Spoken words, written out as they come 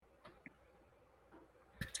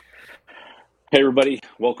Hey, everybody,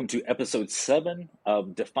 welcome to episode 7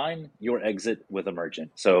 of Define Your Exit with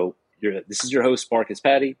Emergent. This is your host, Marcus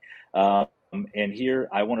Patty. Um, and here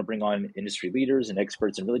I want to bring on industry leaders and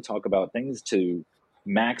experts and really talk about things to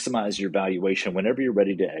maximize your valuation whenever you're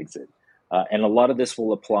ready to exit. And a lot of this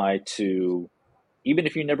will apply to even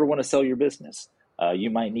if you never want to sell your business.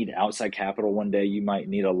 You might need outside capital one day, you might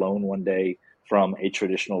need a loan one day from a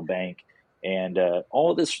traditional bank. And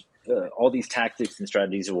all these tactics and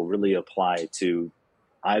strategies will really apply to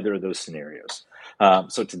either of those scenarios.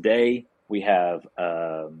 So today we have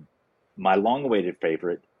my long-awaited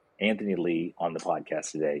favorite, Anthony Lee, on the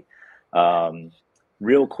podcast today.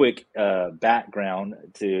 Real quick background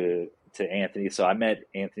to Anthony. So I met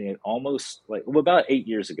Anthony about 8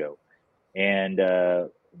 years ago, and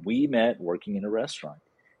we met working in a restaurant,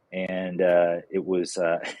 and it was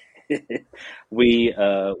we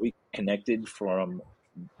connected for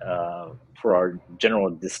our general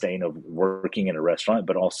disdain of working in a restaurant,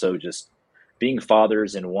 but also just being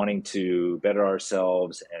fathers and wanting to better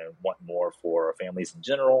ourselves and want more for our families in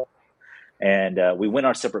general. And we went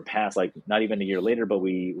our separate paths, like not even a year later, but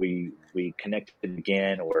we connected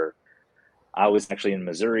again. Or I was actually in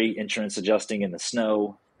Missouri insurance adjusting in the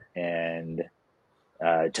snow, and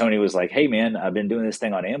Tony was like, "Hey man, I've been doing this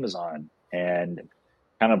thing on Amazon," and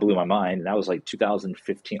kind of blew my mind. And that was like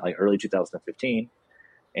 2015, like early 2015.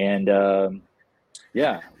 And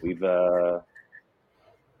yeah, we've I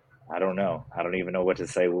don't know. I don't even know what to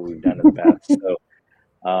say what we've done in the past. So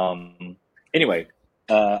anyway,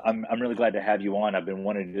 I'm really glad to have you on. I've been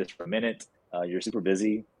wanting to do this for a minute. You're super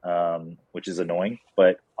busy, which is annoying,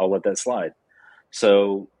 but I'll let that slide.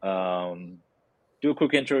 So do a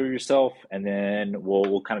quick intro of yourself, and then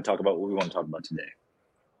we'll kind of talk about what we want to talk about today.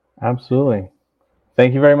 Absolutely.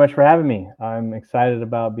 Thank you very much for having me. I'm excited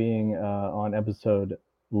about being on episode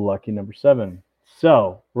lucky number 7.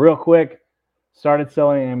 So, real quick, started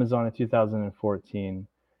selling Amazon in 2014.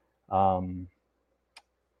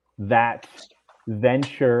 That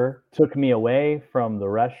venture took me away from the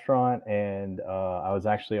restaurant, and I was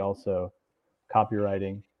actually also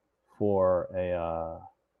copywriting for a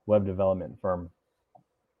web development firm.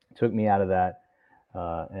 Took me out of that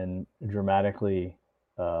and dramatically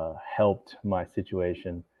helped my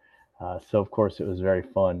situation. So, of course, it was very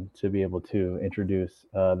fun to be able to introduce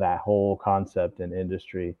that whole concept and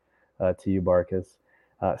industry to you, Barkus.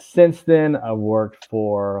 Since then, I've worked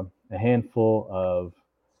for a handful of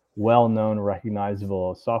well-known,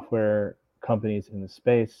 recognizable software companies in the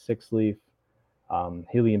space: Six Leaf,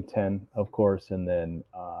 Helium 10, of course, and then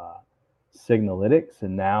Signalytics,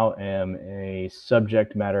 and now am a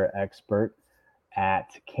subject matter expert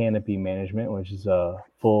at Canopy Management, which is a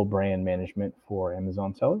full brand management for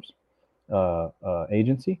Amazon sellers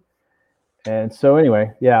agency. And so,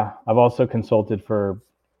 anyway, yeah, I've also consulted for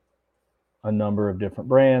a number of different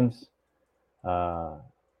brands, uh,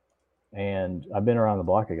 and I've been around the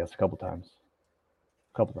block, I guess, a couple times.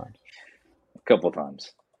 A couple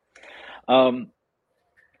times.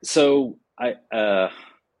 So I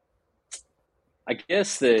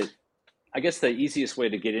guess the easiest way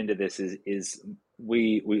to get into this is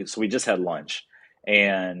we just had lunch,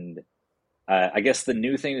 and I guess the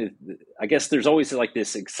new thing, I guess there's always like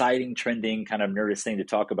this exciting, trending kind of nerdist thing to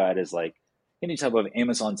talk about is like any type of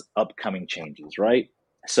Amazon's upcoming changes, right?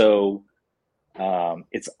 So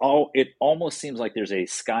it almost seems like there's a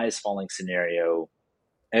sky is falling scenario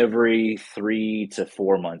every 3 to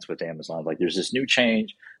 4 months with Amazon. Like there's this new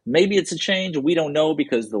change. Maybe it's a change. We don't know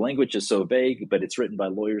because the language is so vague, but it's written by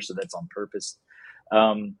lawyers, so that's on purpose.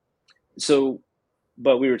 Um, so,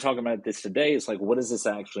 but we were talking about this today. It's like, what does this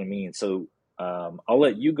actually mean? So I'll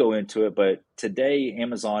let you go into it. But today,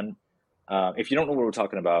 Amazon, if you don't know what we're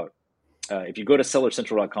talking about, if you go to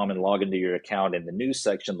sellercentral.com and log into your account in the news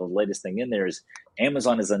section, the latest thing in there is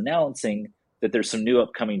Amazon is announcing that there's some new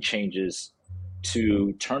upcoming changes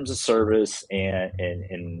to terms of service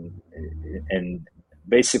and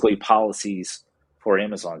basically policies for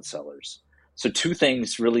Amazon sellers. So two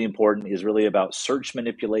things really important is really about search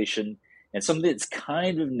manipulation, and something that's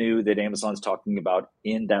kind of new that Amazon's talking about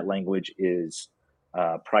in that language is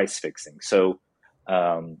price fixing. So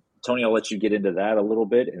Tony, I'll let you get into that a little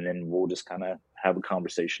bit, and then we'll just kind of have a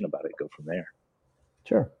conversation about it, go from there.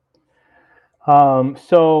 Sure.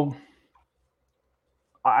 So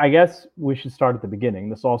I guess we should start at the beginning.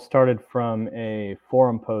 This all started from a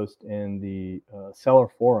forum post in the seller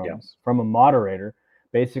forums from a moderator,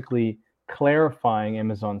 basically clarifying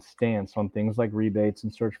Amazon's stance on things like rebates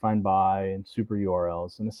and search, find, buy, and super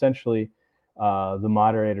URLs. And essentially, the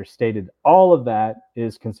moderator stated all of that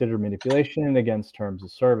is considered manipulation and against terms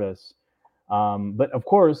of service. But of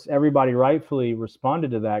course, everybody rightfully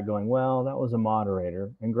responded to that, going, "Well, that was a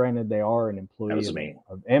moderator." And granted, they are an That employee was me.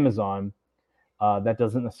 of Amazon. That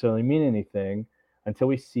doesn't necessarily mean anything until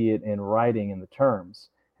we see it in writing in the terms.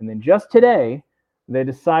 And then just today, they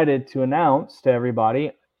decided to announce to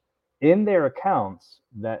everybody in their accounts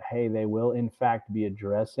that, hey, they will in fact be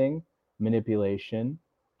addressing manipulation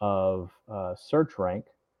of search rank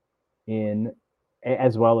in,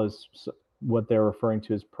 as well as what they're referring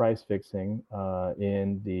to as price fixing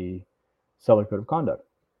in the seller code of conduct.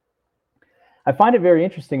 I find it very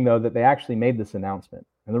interesting, though, that they actually made this announcement.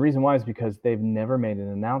 And the reason why is because they've never made an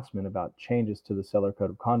announcement about changes to the seller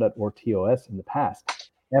code of conduct or TOS in the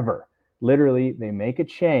past, ever. Literally, they make a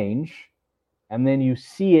change and then you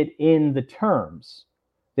see it in the terms.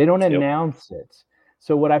 They don't Yep. announce it.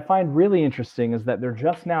 So what I find really interesting is that they're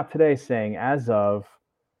just now today saying, as of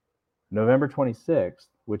November 26th,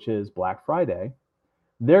 which is Black Friday,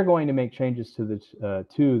 they're going to make changes to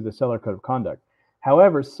the seller code of conduct.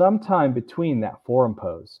 However, sometime between that forum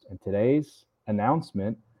post and today's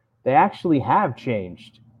announcement, they actually have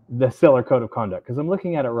changed the seller code of conduct, because I'm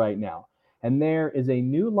looking at it right now. And there is a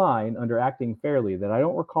new line under acting fairly that I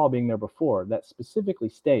don't recall being there before that specifically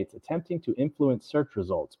states attempting to influence search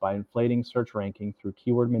results by inflating search ranking through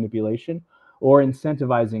keyword manipulation or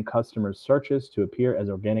incentivizing customers' searches to appear as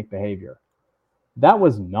organic behavior. That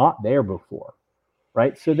was not there before,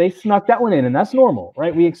 right? So they snuck that one in, and that's normal,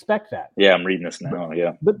 right? We expect that. Yeah, I'm reading this But, now.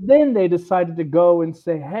 Yeah. but then they decided to go and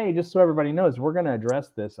say, hey, just so everybody knows, we're going to address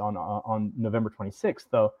this on November 26th.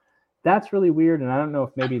 So that's really weird. And I don't know if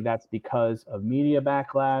maybe that's because of media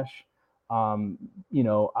backlash. You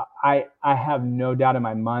know, I have no doubt in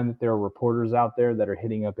my mind that there are reporters out there that are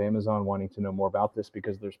hitting up Amazon wanting to know more about this,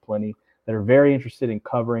 because there's plenty that are very interested in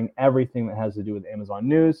covering everything that has to do with Amazon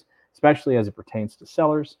news, especially as it pertains to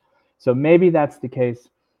sellers. So maybe that's the case.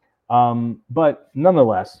 But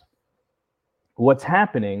nonetheless, what's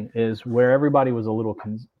happening is, where everybody was a little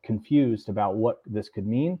confused about what this could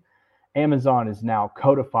mean, Amazon is now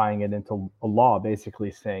codifying it into a law,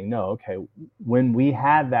 basically saying, no, okay, when we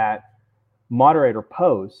had that moderator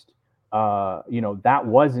post, that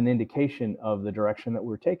was an indication of the direction that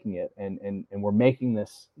we're taking it, and we're making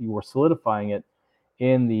this, we're solidifying it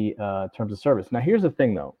in the terms of service. Now, here's the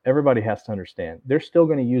thing, though. Everybody has to understand, they're still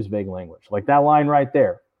going to use vague language, like that line right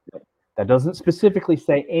there. That doesn't specifically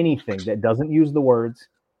say anything. That doesn't use the words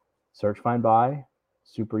search, find, buy,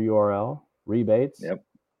 super URL, rebates. Yep.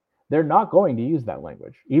 They're not going to use that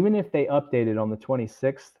language. Even if they update it on the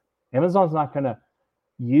 26th, Amazon's not going to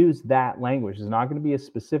use that language. It's not going to be as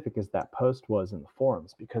specific as that post was in the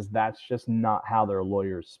forums, because that's just not how their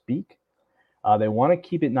lawyers speak. They want to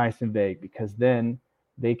keep it nice and vague, because then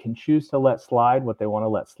they can choose to let slide what they want to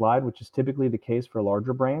let slide, which is typically the case for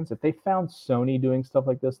larger brands. If they found Sony doing stuff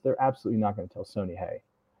like this, they're absolutely not going to tell Sony, hey,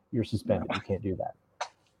 you're suspended. You can't do that.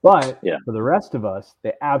 But Yeah. for the rest of us,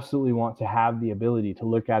 they absolutely want to have the ability to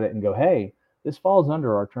look at it and go, hey, this falls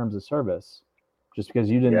under our terms of service. Just because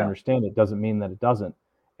you didn't understand it doesn't mean that it doesn't.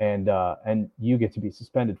 And you get to be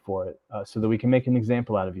suspended for it, so that we can make an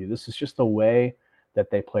example out of you. This is just the way that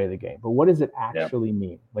they play the game. But what does it actually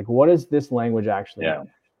mean? Like, what does this language actually mean?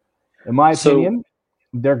 In my opinion,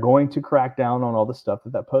 they're going to crack down on all the stuff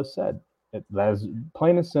that post said. That is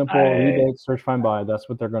plain and simple. Rebate, search, find, buy. That's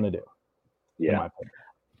what they're going to do. Yeah. In my opinion.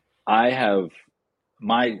 I have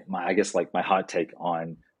my I guess, like, my hot take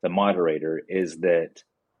on the moderator is that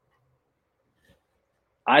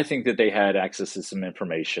I think that they had access to some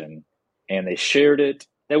information and they shared it.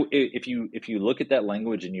 That if you look at that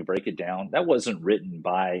language and you break it down, that wasn't written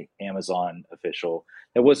by Amazon official.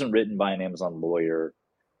 That wasn't written by an Amazon lawyer.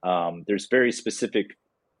 There's very specific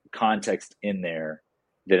context in there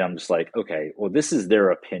that I'm just like, okay, well, this is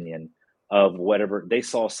their opinion of whatever they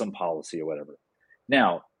saw, some policy or whatever.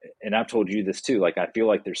 Now, and I've told you this too, like, I feel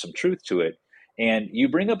like there's some truth to it. And you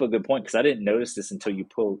bring up a good point, because I didn't notice this until you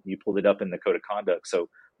pulled it up in the code of conduct. So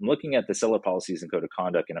I'm looking at the seller policies and code of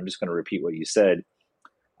conduct, and I'm just going to repeat what you said.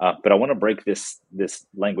 But I want to break this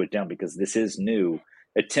language down, because this is new.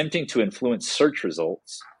 Attempting to influence search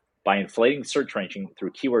results by inflating search ranking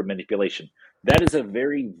through keyword manipulation. That is a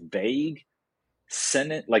very vague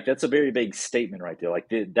sentence. Like, that's a very vague statement right there. Like,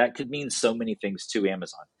 that could mean so many things to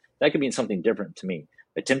Amazon. That could mean something different to me.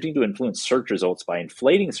 Attempting to influence search results by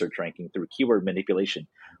inflating search ranking through keyword manipulation.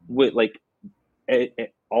 With, like,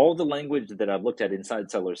 all the language that I've looked at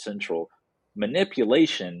inside Seller Central,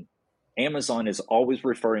 manipulation, Amazon is always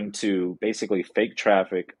referring to basically fake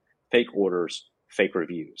traffic, fake orders, fake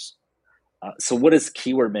reviews. So what does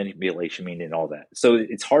keyword manipulation mean in all that? So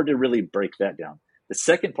it's hard to really break that down. The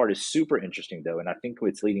second part is super interesting, though, and I think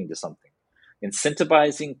it's leading to something.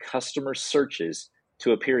 incentivizing customer searches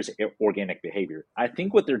to appear as organic behavior. I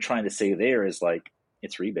think what they're trying to say there is like,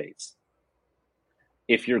 it's rebates.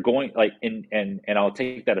 If you're going like, and I'll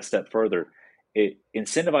take that a step further,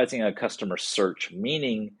 incentivizing a customer search,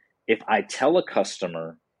 meaning if I tell a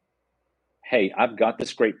customer, hey, I've got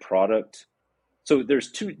this great product. So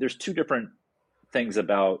there's two different things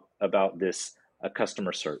about this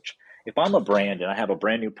customer search. If I'm a brand and I have a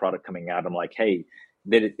brand new product coming out, I'm like, hey,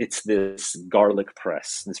 that it's this garlic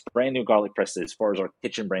press, this brand new garlic press as far as our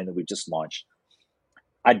kitchen brand that we just launched.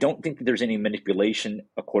 I don't think that there's any manipulation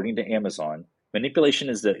according to Amazon. Manipulation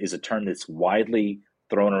is a term that's widely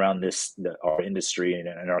thrown around our industry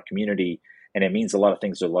and our community, and it means a lot of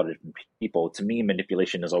things to a lot of different people. To me,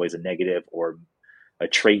 manipulation is always a negative or a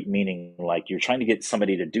trait, meaning like you're trying to get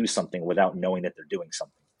somebody to do something without knowing that they're doing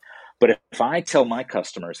something. But if I tell my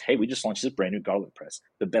customers, hey, we just launched this brand new garlic press,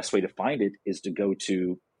 the best way to find it is to go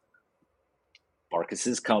to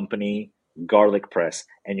Barkis's company, garlic press,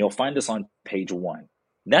 and you'll find us on page 1.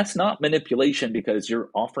 That's not manipulation because you're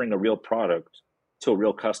offering a real product to a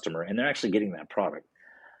real customer and they're actually getting that product.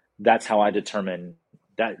 That's how I determine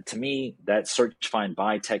that. To me, that search, find,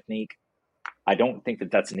 buy technique, I don't think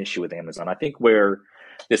that that's an issue with Amazon. I think where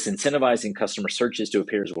this incentivizing customer searches to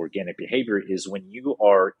appear as organic behavior is when you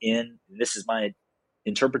are in, this is my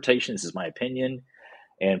interpretation, this is my opinion,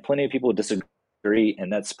 and plenty of people disagree,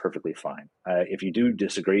 and that's perfectly fine. If you do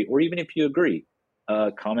disagree, or even if you agree,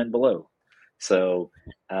 comment below. So,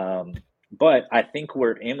 but I think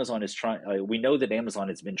where Amazon is trying, we know that Amazon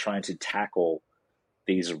has been trying to tackle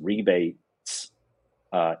these rebates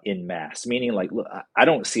in mass, meaning like, look, I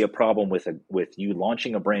don't see a problem with you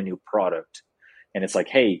launching a brand new product, and it's like,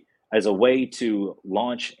 hey, as a way to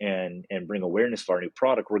launch and bring awareness for our new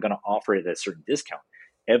product, we're going to offer it at a certain discount.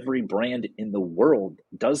 Every brand in the world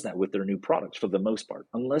does that with their new products for the most part,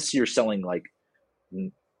 unless you're selling like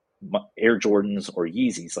Air Jordans or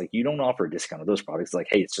Yeezys. Like, you don't offer a discount of those products. Like,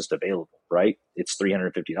 hey, it's just available, right? It's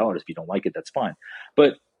 $350. If you don't like it, that's fine.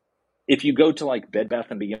 But if you go to like Bed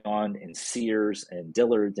Bath & Beyond and Sears and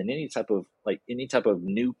Dillard's and any type of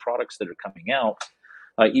new products that are coming out,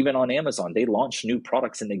 even on Amazon, they launch new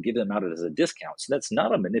products and they give them out as a discount. So that's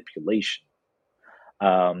not a manipulation.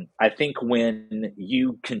 I think when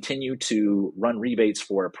you continue to run rebates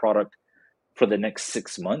for a product for the next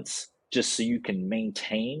 6 months, just so you can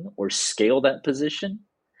maintain or scale that position,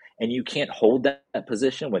 and you can't hold that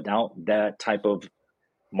position without that type of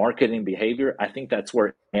marketing behavior, I think that's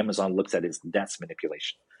where Amazon looks at that's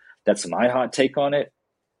manipulation. That's my hot take on it.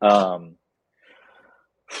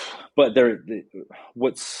 But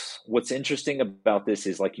what's interesting about this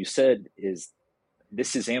is, like you said,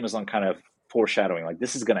 this is Amazon kind of foreshadowing, like,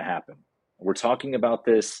 this is going to happen. We're talking about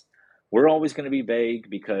this. We're always going to be vague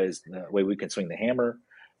because the way we can swing the hammer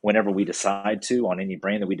whenever we decide to on any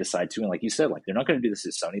brand that we decide to. And like you said, like, they're not going to do this to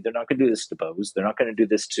Sony. They're not going to do this to Bose. They're not going to do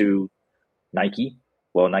this to Nike.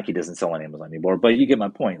 Well, Nike doesn't sell on Amazon anymore, but you get my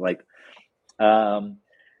point. Like,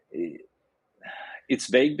 it's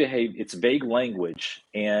vague behavior, it's vague language,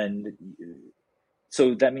 and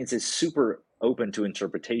so that means it's super open to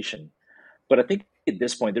interpretation. But I think at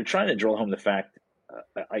this point, they're trying to drill home the fact.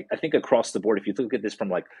 I think across the board, if you look at this from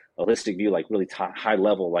like a holistic view, like really high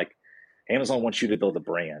level, like, Amazon wants you to build a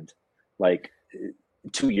brand. Like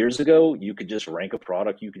 2 years ago, you could just rank a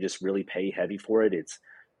product, you could just really pay heavy for it. It's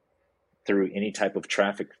through any type of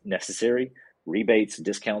traffic necessary, rebates,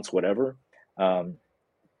 discounts, whatever.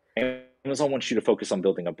 Amazon wants you to focus on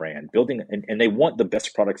building a brand, and they want the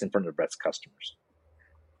best products in front of the best customers.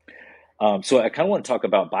 So I kind of want to talk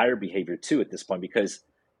about buyer behavior too at this point, because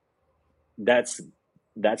that's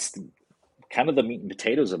kind of the meat and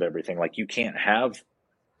potatoes of everything. Like, you can't have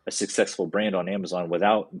a successful brand on Amazon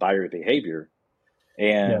without buyer behavior.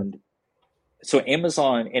 And so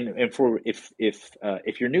Amazon, and for if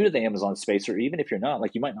you're new to the Amazon space, or even if you're not,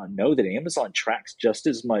 like, you might not know that Amazon tracks just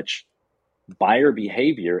as much buyer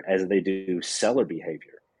behavior as they do seller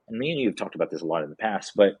behavior. And me and you have talked about this a lot in the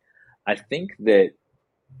past, but I think that,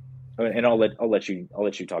 and I'll let you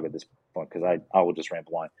talk at this point, because I will just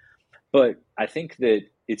ramble on. But I think that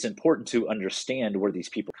it's important to understand where these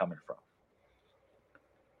people are coming from.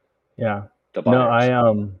 Yeah.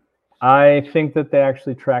 No, I think that they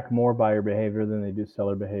actually track more buyer behavior than they do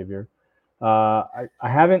seller behavior. I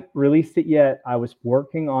haven't released it yet. I was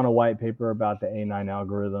working on a white paper about the A9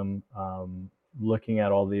 algorithm, looking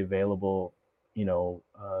at all the available,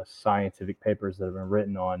 scientific papers that have been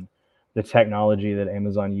written on the technology that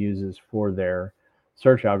Amazon uses for their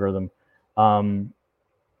search algorithm. And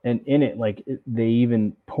in it, like, they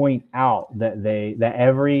even point out that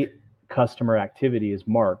every customer activity is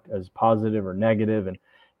marked as positive or negative, and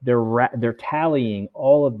they're tallying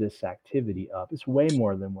all of this activity up. It's way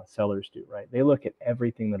more than what sellers do, right? They look at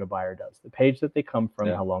everything that a buyer does, the page that they come from,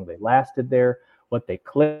 Yeah. how long they lasted there, what they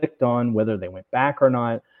clicked on, whether they went back or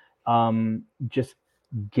not. Just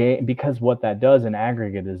because what that does in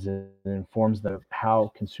aggregate is it informs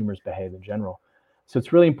how consumers behave in general. So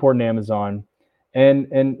it's really important to Amazon.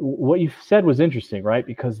 And what you said was interesting, right?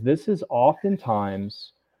 Because this is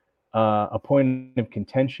oftentimes a point of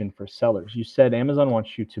contention for sellers. You said Amazon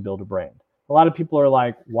wants you to build a brand. A lot of people are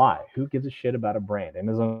like, why? Who gives a shit about a brand?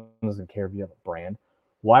 Amazon doesn't care if you have a brand.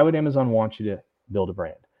 Why would Amazon want you to build a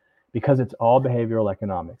brand? Because it's all behavioral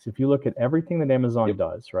economics. If you look at everything that Amazon Yep.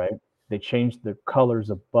 does, right? They change the colors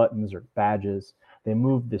of buttons or badges. They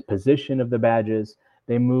move the position of the badges.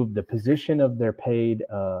 They move the position of their paid,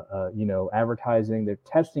 advertising. They're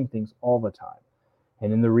testing things all the time.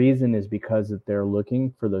 And then the reason is because that they're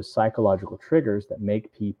looking for those psychological triggers that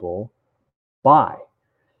make people buy.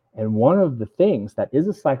 And one of the things that is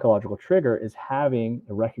a psychological trigger is having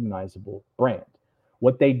a recognizable brand.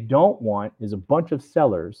 What they don't want is a bunch of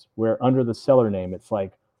sellers where under the seller name, it's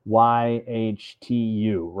like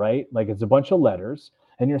YHTU, right? Like it's a bunch of letters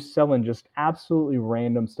and you're selling just absolutely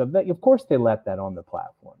random stuff that of course they let that on the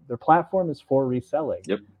platform. Their platform is for reselling.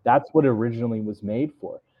 Yep. That's what it originally was made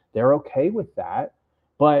for. They're okay with that.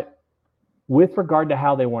 But with regard to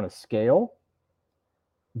how they want to scale,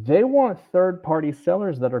 they want third-party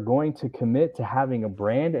sellers that are going to commit to having a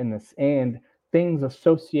brand and things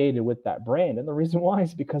associated with that brand. And the reason why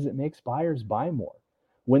is because it makes buyers buy more.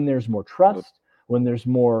 When there's more trust, when there's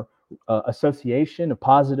more association of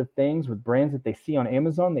positive things with brands that they see on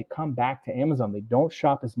Amazon, they come back to Amazon. They don't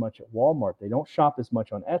shop as much at Walmart. They don't shop as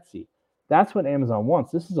much on Etsy. That's what Amazon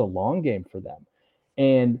wants. This is a long game for them.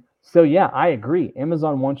 And so, yeah, I agree.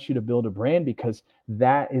 Amazon wants you to build a brand because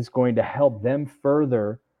that is going to help them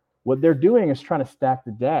further. What they're doing is trying to stack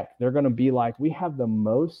the deck. They're going to be like, we have the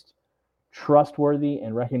most trustworthy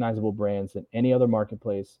and recognizable brands than any other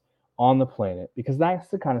marketplace on the planet, because that's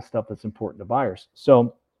the kind of stuff that's important to buyers.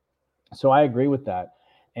 So I agree with that.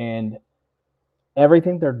 And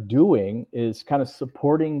everything they're doing is kind of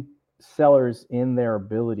supporting sellers in their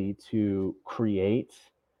ability to create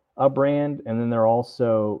a brand. And then they're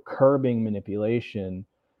also curbing manipulation.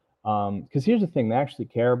 Because here's the thing, they actually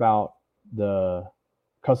care about the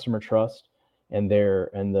customer trust and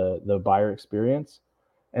the buyer experience.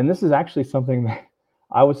 And this is actually something that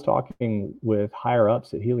I was talking with higher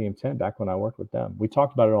ups at Helium 10 back when I worked with them. We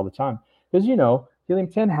talked about it all the time because, Helium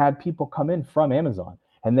 10 had people come in from Amazon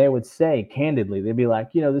and they would say candidly, they'd be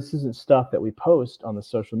like, this isn't stuff that we post on the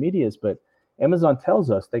social medias, but Amazon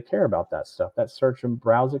tells us they care about that stuff, that search and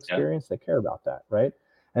browse experience. Yeah. They care about that, right?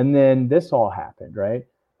 And then this all happened, right?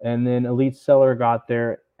 And then Elite Seller got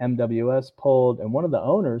their MWS pulled. And one of the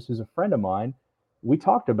owners, who's a friend of mine, we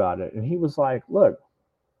talked about it. And he was like, look,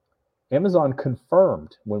 Amazon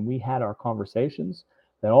confirmed when we had our conversations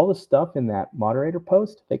that all the stuff in that moderator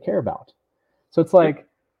post, they care about. So it's like,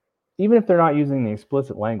 even if they're not using the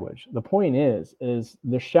explicit language, the point is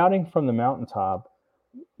they're shouting from the mountaintop,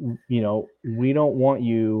 we don't want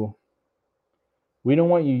you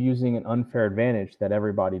using an unfair advantage that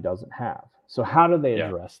everybody doesn't have. So how do they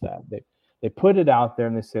address that? They put it out there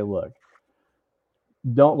and they say, look,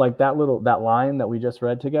 don't like that line that we just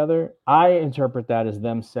read together. I interpret that as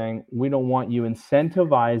them saying, we don't want you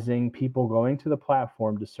incentivizing people going to the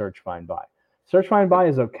platform to search, find, buy. Search, find, buy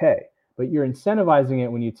is okay, but you're incentivizing it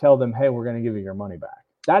when you tell them, hey, we're going to give you your money back.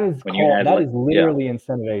 That is literally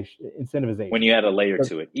incentivization. When you add a layer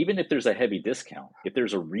to it, even if there's a heavy discount, if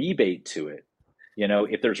there's a rebate to it,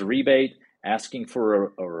 if there's a rebate, asking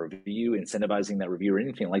for a review, incentivizing that review or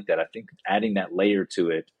anything like that, I think adding that layer to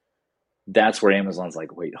it, that's where Amazon's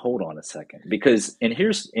like, wait, hold on a second. Because, and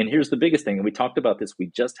here's the biggest thing, and we talked about this, we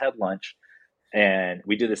just had lunch, and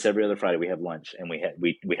we do this every other Friday. We have lunch, and we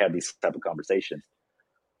have these type of conversations.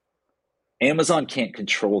 Amazon can't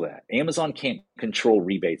control that. Amazon can't control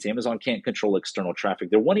rebates. Amazon can't control external traffic.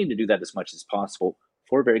 They're wanting to do that as much as possible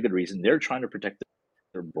for a very good reason. They're trying to protect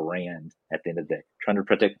their brand at the end of the day, trying to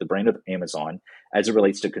protect the brand of Amazon as it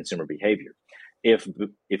relates to consumer behavior. If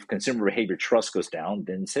consumer behavior trust goes down,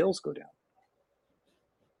 then sales go down.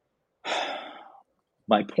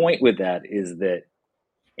 My point with that is that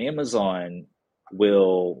Amazon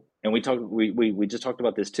will, and we just talked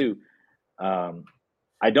about this too.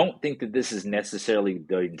 I don't think that this is necessarily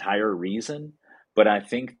the entire reason, but I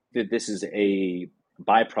think that this is a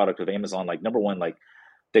byproduct of Amazon. Like, number one, like,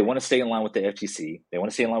 they want to stay in line with the FTC. They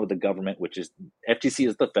want to stay in line with the government, which is, FTC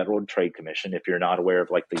is the Federal Trade Commission. If you're not aware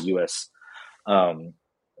of like the U.S.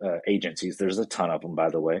 Agencies, there's a ton of them,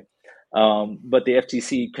 by the way. But the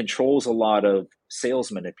FTC controls a lot of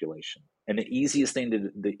sales manipulation. And the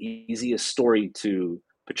easiest story to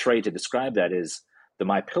portray to describe that is the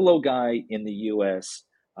My Pillow guy in the U.S.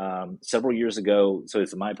 Several years ago. So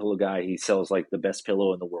it's the My Pillow guy. He sells like the best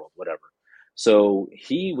pillow in the world, whatever. So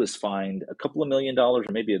he was fined a couple of $1 million or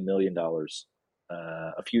maybe $1 million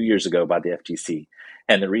a few years ago by the FTC.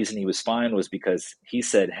 And the reason he was fined was because he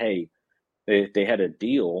said, hey, they had a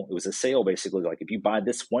deal. It was a sale basically. Like if you buy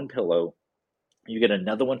this one pillow, you get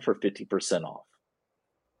another one for 50% off.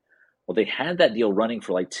 Well, they had that deal running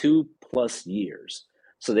for like 2+ years.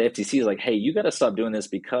 So the FTC is like, hey, you got to stop doing this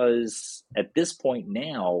because at this point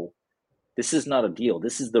now, this is not a deal.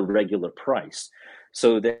 This is the regular price.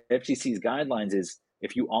 So the FTC's guidelines is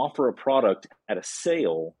if you offer a product at a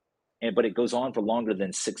sale, but it goes on for longer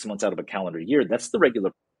than 6 months out of a calendar year, that's the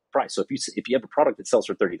regular price. So if you have a product that sells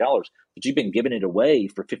for $30, but you've been giving it away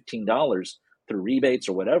for $15 through rebates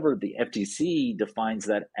or whatever, the FTC defines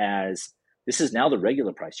that as this is now the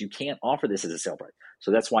regular price. You can't offer this as a sale price.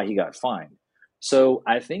 So that's why he got fined. So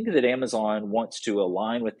I think that Amazon wants to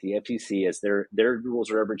align with the FTC as their rules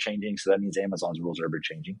are ever changing. So that means Amazon's rules are ever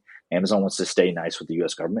changing. Amazon wants to stay nice with the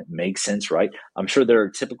U.S. government. Makes sense, right? I'm sure there are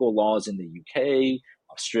typical laws in the UK,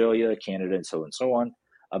 Australia, Canada, and so on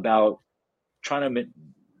about trying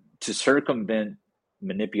to circumvent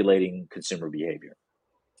manipulating consumer behavior.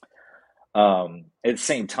 At the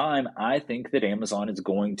same time, I think that Amazon is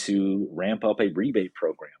going to ramp up a rebate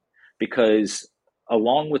program because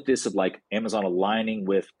along with this of like Amazon aligning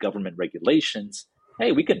with government regulations,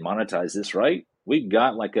 hey, we can monetize this, right? We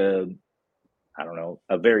got like a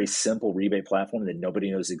very simple rebate platform that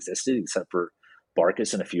nobody knows existed except for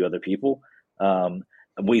Barkus and a few other people.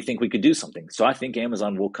 We think we could do something. So I think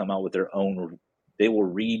Amazon will come out with their own. They will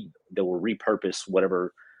repurpose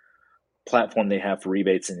whatever platform they have for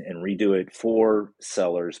rebates and redo it for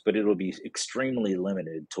sellers, but it'll be extremely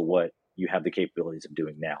limited to what you have the capabilities of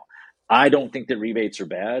doing now. I don't think that rebates are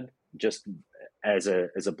bad, just as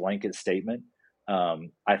a blanket statement.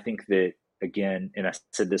 I think that, again, and I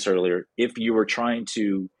said this earlier, if you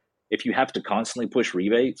have to constantly push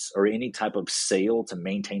rebates or any type of sale to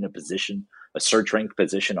maintain a search rank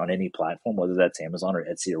position on any platform, whether that's Amazon or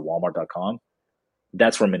Etsy or Walmart.com,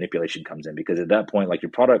 that's where manipulation comes in. Because at that point, like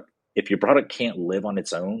if your product can't live on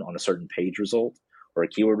its own on a certain page result or a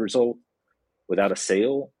keyword result without a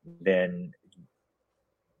sale, then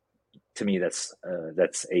to me that's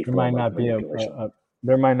a form of manipulation.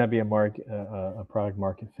 There might not be a product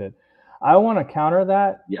market fit. I want to counter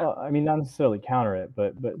that. Yeah. I mean, not necessarily counter it,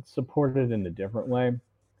 but support it in a different way.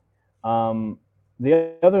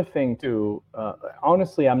 The other thing too,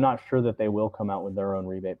 honestly, I'm not sure that they will come out with their own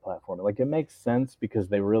rebate platform. Like it makes sense because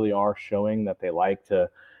they really are showing that they like to,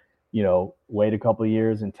 wait a couple of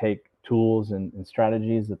years and take tools and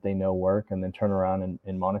strategies that they know work and then turn around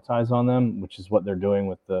and monetize on them, which is what they're doing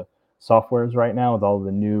with the softwares right now with all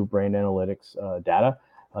the new brand analytics data.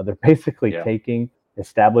 They're basically taking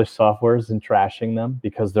established softwares and trashing them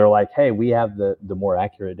because they're like, hey, we have the more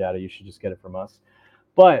accurate data. You should just get it from us.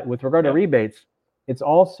 But with regard to rebates, it's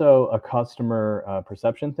also a customer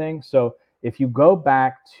perception thing. So if you go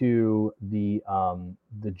back to the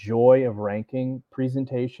Joy of Ranking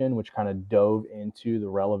presentation, which kind of dove into the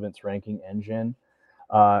relevance ranking engine,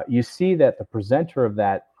 you see that the presenter of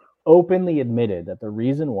that openly admitted that the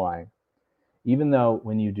reason why, even though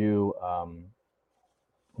when you do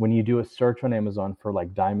a search on Amazon for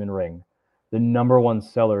like diamond ring, the number one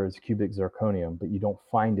seller is cubic zirconium, but you don't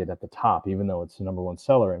find it at the top, even though it's the number one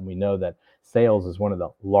seller. And we know that sales is one of the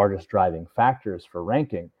largest driving factors for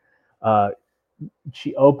ranking.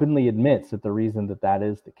 She openly admits that the reason that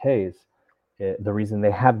is the case, the reason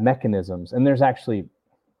they have mechanisms, and there's actually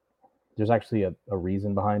a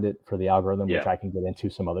reason behind it for the algorithm, which I can get into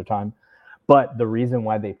some other time. But the reason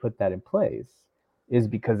why they put that in place is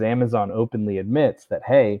because Amazon openly admits that,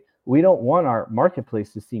 hey, we don't want our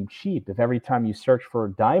marketplace to seem cheap if every time you search for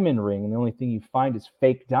a diamond ring and the only thing you find is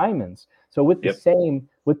fake diamonds. So with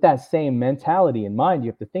that same mentality in mind,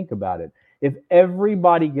 you have to think about it. If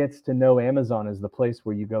everybody gets to know Amazon as the place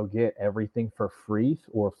where you go get everything for free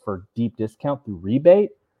or for deep discount through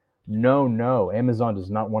rebate, no, Amazon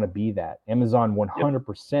does not want to be that. Amazon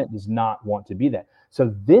 100% does not want to be that.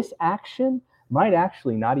 So this action might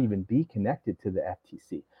actually not even be connected to the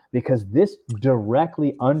FTC because this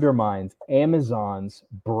directly undermines Amazon's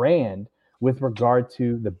brand with regard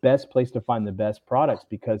to the best place to find the best products,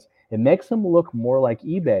 because it makes them look more like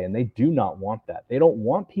eBay, and they do not want that. They don't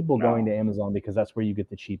want people going to Amazon because that's where you get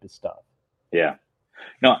the cheapest stuff. Yeah.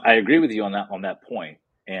 No, I agree with you on that point.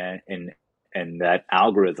 And that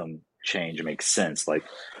algorithm change makes sense. Like,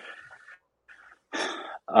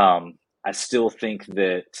 I still think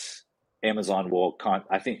that Amazon will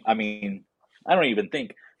I mean, I don't even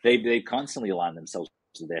think they constantly align themselves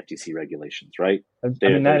to the FTC regulations, right? I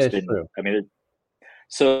mean, that There's is been, true. I mean,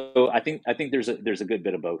 so I think there's a good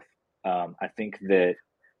bit of both. I think that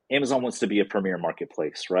Amazon wants to be a premier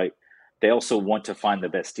marketplace, right? They also want to find the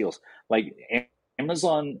best deals. Like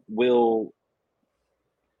Amazon will,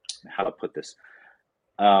 how to put this?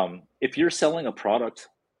 If you're selling a product,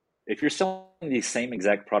 if you're selling the same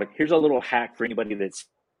exact product, here's a little hack for anybody that's,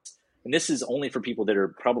 and this is only for people that are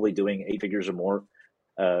probably doing 8 figures or more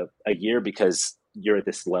a year because you're at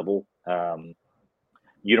this level.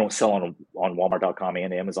 You don't sell on Walmart.com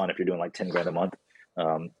and Amazon if you're doing like 10 grand a month.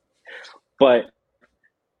 Um, but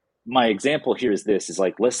my example here is this: is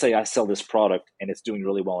like, let's say I sell this product and it's doing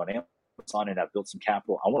really well on Amazon, and I've built some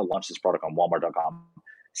capital. I want to launch this product on Walmart.com.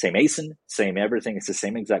 Same ASIN, same everything. It's the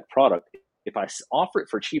same exact product. If I offer it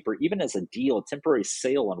for cheaper, even as a deal, a temporary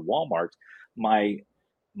sale on Walmart, my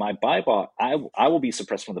buy box, I will be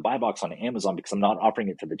suppressed from the buy box on Amazon because I'm not offering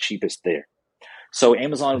it for the cheapest there. So That's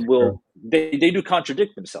Amazon true. will, they do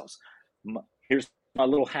contradict themselves. Here's my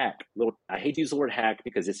little hack. I hate to use the word hack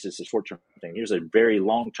because it's just a short term thing. Here's a very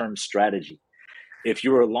long term strategy. If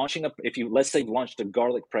you were launching if you, let's say, launched a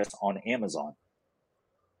garlic press on Amazon,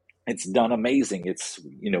 it's done amazing. It's,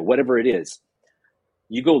 whatever it is,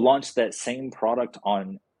 you go launch that same product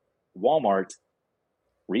on Walmart,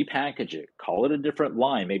 repackage it, call it a different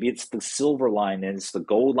line. Maybe it's the silver line and it's the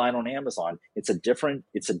gold line on Amazon. It's a different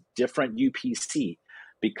UPC,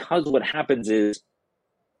 because what happens is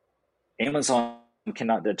Amazon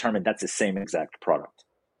cannot determine that's the same exact product.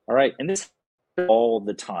 All right. And this all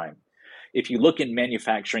the time. If you look in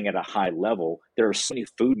manufacturing at a high level, there are so many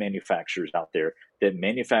food manufacturers out there that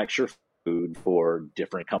manufacture food for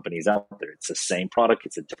different companies out there. It's the same product,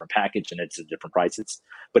 it's a different package, and it's a different price.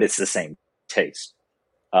 But it's the same taste.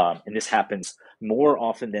 And this happens more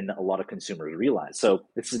often than a lot of consumers realize. So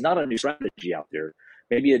this is not a new strategy out there.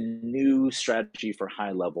 Maybe a new strategy for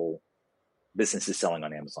high level businesses selling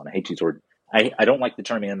on Amazon. I hate to use the word. I don't like the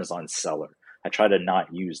term Amazon seller. I try to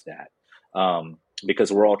not use that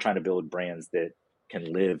because we're all trying to build brands that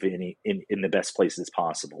can live in the best places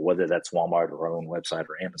possible, whether that's Walmart or our own website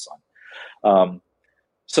or Amazon.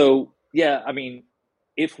 So yeah, I mean,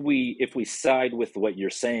 if we side with what you're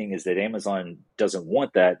saying is that Amazon doesn't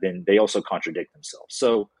want that, then they also contradict themselves.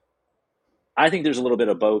 So I think there's a little bit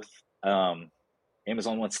of both.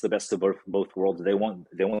 Amazon wants the best of both worlds. They want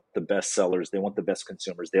the best sellers. They want the best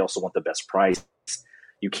consumers. They also want the best price.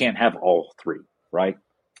 You can't have all three, right?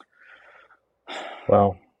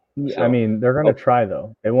 Well, I So, mean, they're going to try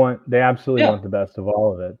though. They absolutely yeah, want the best of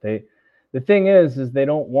all of it. The thing is they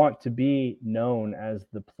don't want to be known as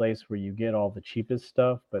the place where you get all the cheapest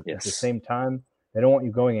stuff, but at the yes, same time, they don't want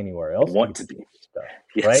you going anywhere they else to want get to the be. cheapest stuff,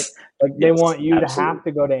 right? Yes, Like they yes, want you to have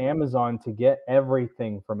absolutely. to go to Amazon to get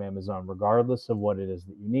everything from Amazon, regardless of what it is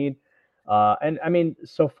that you need. And I mean,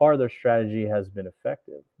 so far their strategy has been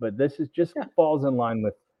effective, but this is just Yeah, falls in line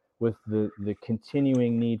with the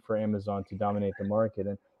continuing need for Amazon to dominate the market.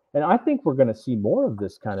 And I think we're going to see more of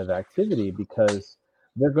this kind of activity because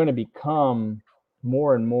they're going to become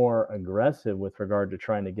more and more aggressive with regard to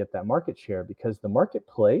trying to get that market share because the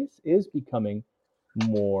marketplace is becoming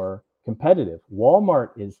more competitive. Walmart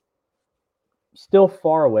is still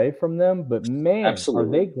far away from them, but man,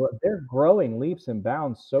 absolutely. they're growing leaps and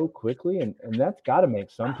bounds so quickly, and that's got to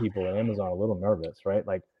make some people at Amazon a little nervous, right?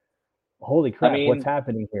 Like, holy I crap, what's mean,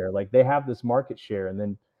 happening here? Like they have this market share, and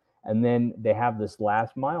then they have this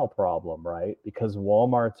last mile problem, right? Because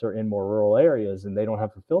Walmarts are in more rural areas and they don't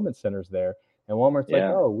have fulfillment centers there. And Walmart's like,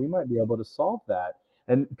 yeah, oh, we might be able to solve that.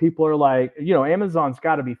 And people are like, Amazon's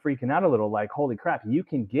got to be freaking out a little, like, holy crap, you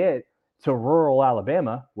can get to rural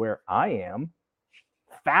Alabama, where I am,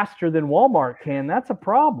 faster than Walmart can. That's a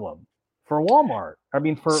problem for Walmart. I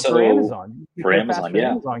mean, for so Amazon, you for get there Amazon, faster than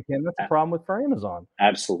yeah, Amazon can. That's a problem for Amazon.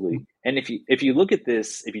 absolutely. And if you look at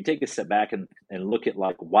this, if you take a step back and look at,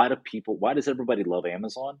 like, why does everybody love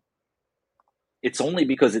Amazon? It's only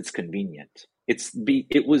because it's convenient.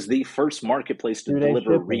 It was the first marketplace to 2 day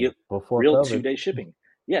deliver shipping before real COVID. 2 day shipping.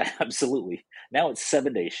 Yeah, absolutely. Now it's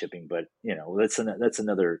 7 day shipping, but that's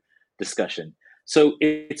another discussion. So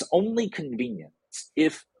it's only convenience.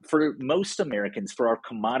 If for most Americans, for our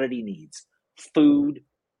commodity needs, food,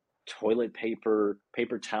 toilet paper,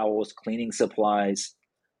 paper towels, cleaning supplies,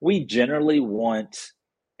 we generally want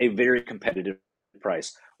a very competitive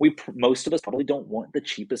price. Most of us probably don't want the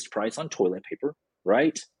cheapest price on toilet paper,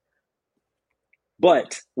 right?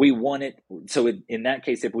 But we want it. So in that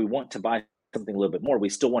case, if we want to buy something a little bit more, we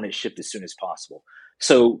still want it shipped as soon as possible.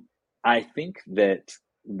 So I think that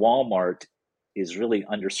Walmart is really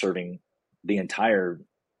underserving the entire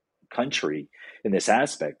country in this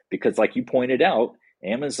aspect, because like you pointed out,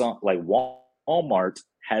 Amazon, like Walmart,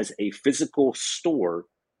 has a physical store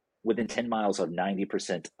within 10 miles of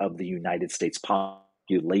 90% of the United States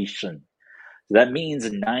population. So that means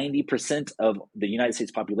 90% of the United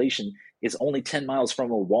States population is only 10 miles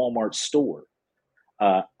from a Walmart store.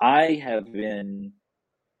 I've been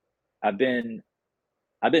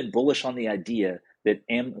bullish on the idea that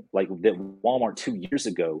that Walmart 2 years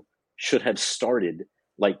ago should have started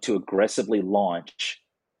like to aggressively launch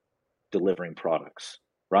delivering products,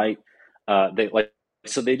 right?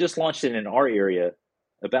 They just launched it in our area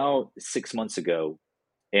about 6 months ago.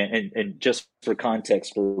 And just for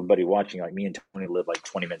context for everybody watching, like me and Tony live like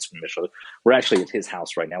 20 minutes from Mitchell. We're actually at his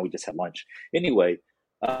house right now. We just had lunch. Anyway,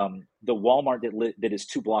 the Walmart that is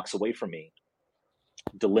 2 blocks away from me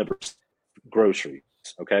delivers groceries.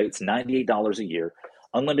 Okay, it's $98 a year,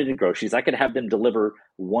 unlimited groceries. I could have them deliver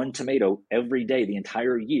 1 tomato every day the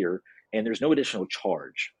entire year, and there's no additional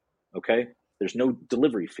charge. Okay, there's no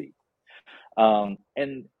delivery fee,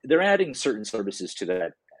 and they're adding certain services to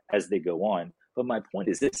that as they go on. But my point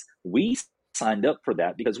is this: we signed up for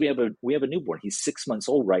that because we have a newborn. He's 6 months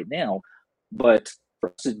old right now, but for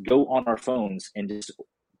us to go on our phones and just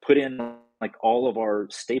put in like all of our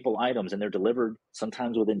staple items, and they're delivered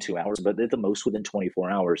sometimes within 2 hours, but at the most within 24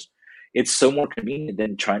 hours. It's so more convenient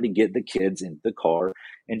than trying to get the kids in the car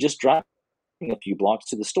and just driving a few blocks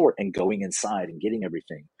to the store and going inside and getting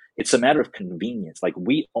everything. It's a matter of convenience.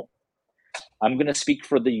 I'm going to speak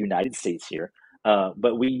for the United States here,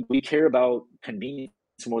 but we care about convenience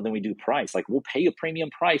more than we do price. Like we'll pay a premium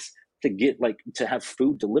price to have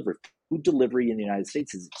food delivered. Food delivery in the United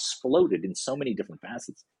States has exploded in so many different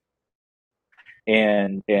facets.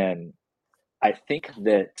 And I think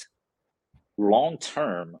that long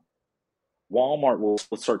term, Walmart will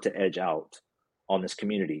start to edge out on this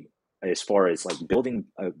community as far as like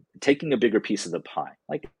taking a bigger piece of the pie.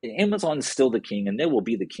 Like Amazon's still the king, and they will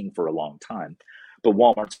be the king for a long time, but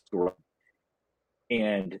Walmart's growing.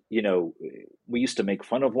 And we used to make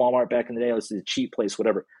fun of Walmart back in the day. It was a cheap place,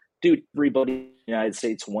 whatever. Dude, everybody in the United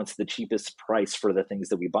States wants the cheapest price for the things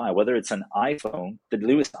that we buy, whether it's an iPhone, the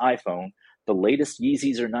newest iPhone, the latest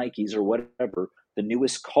Yeezys or Nikes or whatever, the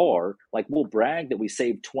newest car. Like we'll brag that we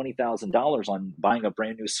saved $20,000 on buying a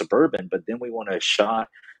brand new Suburban, but then we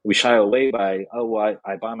shy away by,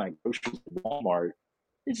 I buy my groceries at Walmart.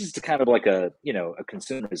 It's just kind of like a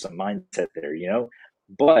consumerism mindset there,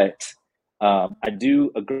 But I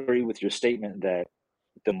do agree with your statement that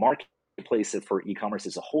the marketplace for e-commerce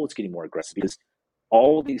as a whole is getting more aggressive because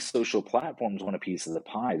all these social platforms want a piece of the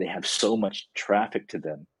pie. They have so much traffic to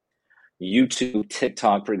them. YouTube,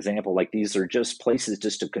 TikTok, for example, like these are just places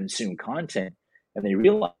just to consume content. And they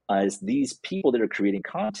realize these people that are creating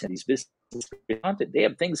content, these businesses creating content, they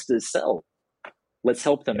have things to sell. Let's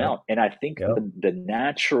help them out. And I think the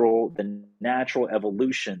natural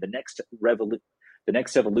evolution, the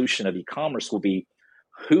next evolution of e-commerce will be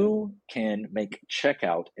who can make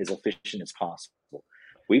checkout as efficient as possible.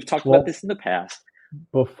 We've talked about this in the past.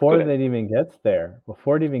 Before it even gets there,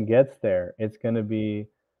 it's going to be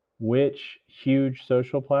which huge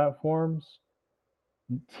social platforms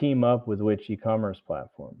team up with which e-commerce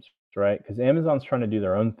platforms, right? Because Amazon's trying to do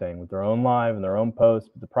their own thing with their own live and their own posts.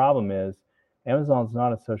 But the problem is Amazon's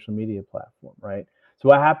not a social media platform, right? So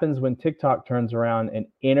what happens when TikTok turns around and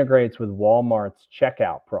integrates with Walmart's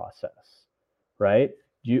checkout process, right?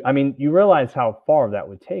 You realize how far that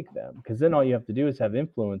would take them, because then all you have to do is have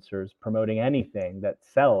influencers promoting anything that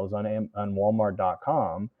sells on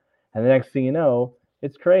Walmart.com. And the next thing you know,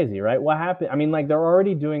 it's crazy, right? What happened? They're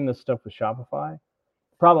already doing this stuff with Shopify.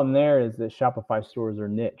 The problem there is that Shopify stores are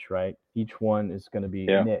niche, right? Each one is going to be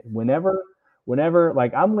niche. Whenever,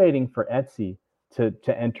 like I'm waiting for Etsy to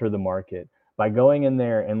enter the market by going in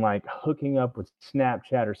there and like hooking up with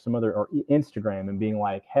Snapchat or some other or Instagram and being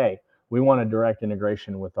like, hey, we want a direct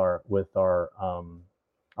integration with our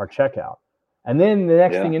checkout. And then the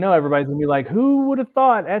next thing you know, everybody's gonna be like, who would have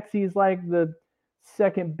thought Etsy is like the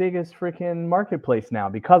second biggest freaking marketplace now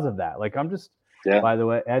because of that? Like by the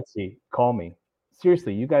way, Etsy, call me.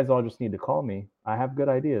 Seriously, you guys all just need to call me. I have good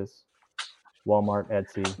ideas. Walmart,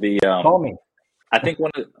 Etsy, call me. I think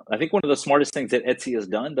one of the smartest things that Etsy has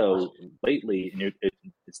done though lately, and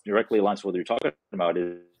it's directly aligned to what you're talking about,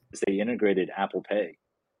 is they integrated Apple Pay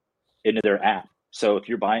into their app. So if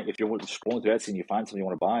you're scrolling through Etsy and you find something you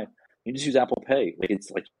want to buy, you just use Apple Pay. Like it's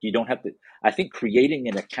like you don't have to. I think creating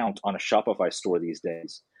an account on a Shopify store these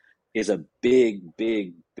days is a big,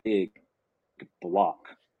 big, big block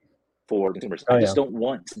for consumers. I don't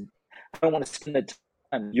want to spend the time.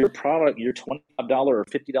 Your $25 or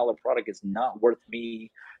 $50 product is not worth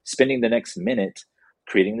me spending the next minute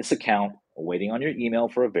creating this account, waiting on your email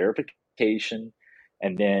for a verification,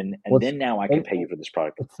 and then Well, it's, now I can and pay you for this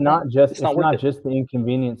product. it's No, not just it's not worth it. the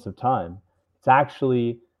inconvenience of time. It's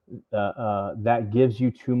actually that gives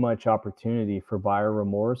you too much opportunity for buyer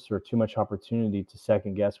remorse, or too much opportunity to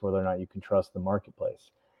second guess whether or not you can trust the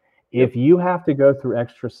marketplace. Yep. If you have to go through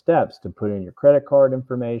extra steps to put in your credit card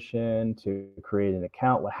information, to create an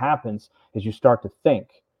account, what happens is you start to think,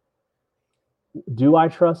 do I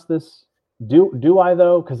trust this? Do I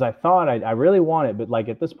though? Because I thought I really want it, but like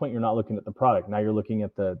at this point, you're not looking at the product. Now you're looking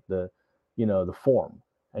at the form,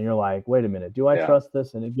 and you're like, wait a minute, do I Yeah. trust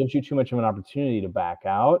this? And it gives you too much of an opportunity to back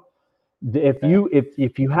out. If Yeah.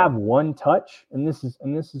 you have one touch, and this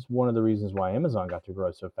is one of the reasons why Amazon got to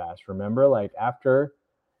grow so fast. Remember, like after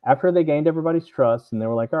they gained everybody's trust, and they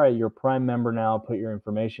were like, all right, you're a Prime member now, put your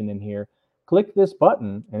information in here, click this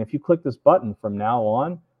button, and if you click this button from now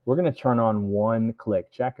on, we're going to turn on one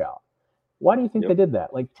click checkout. Why do you think Yep. they did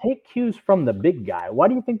that? Like, take cues from the big guy. Why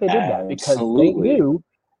do you think they did that? Because they Absolutely. knew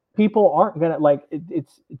people aren't gonna like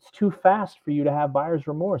it's too fast for you to have buyer's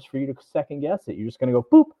remorse, for you to second guess it. You're just gonna go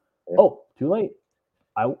boop. Yep. Oh, too late.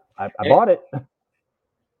 I It, bought it.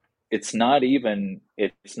 it's not even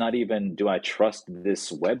do I trust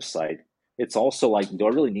this website? It's also like, do I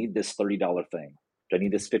really need this $30 thing? Do I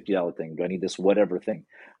need this $50 thing? Do I need this whatever thing?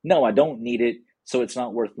 No, I don't need it. So it's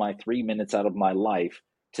not worth my 3 minutes out of my life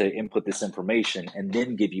to input this information and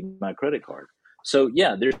then give you my credit card. So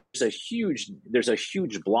yeah, there's a huge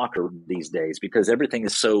blocker these days because everything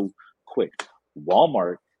is so quick.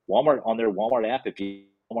 Walmart, Walmart on their Walmart app, if you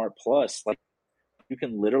Walmart Plus, like you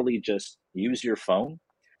can literally just use your phone,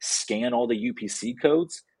 scan all the UPC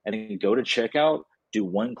codes, and then go to checkout, do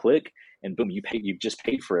one click, and boom, you've just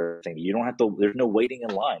paid for everything. You don't have to, there's no waiting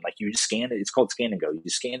in line. Like you just scan it. It's called scan and go. You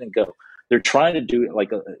scan and go. They're trying to do it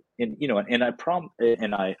like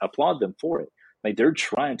and I applaud them for it. Like they're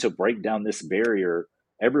trying to break down this barrier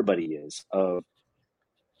everybody is of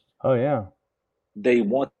Oh yeah. they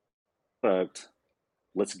want product,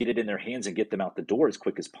 let's get it in their hands and get them out the door as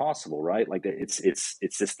quick as possible, right? Like it's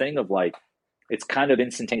this thing of like it's kind of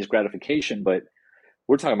instantaneous gratification, but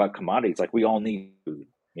we're talking about commodities. Like we all need food,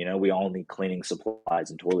 we all need cleaning supplies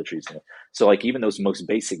and toiletries. So like even those most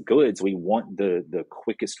basic goods, we want the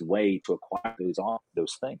quickest way to acquire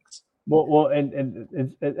those things. Well,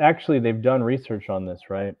 and actually they've done research on this,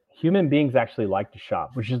 right? Human beings actually like to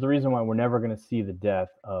shop, which is the reason why we're never going to see the death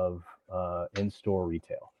of in-store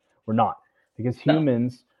retail. We're not, because No,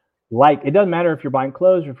 humans like, it doesn't matter if you're buying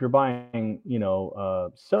clothes or if you're buying,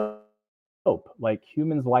 soap. Like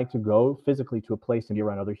humans like to go physically to a place and be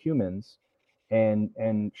around other humans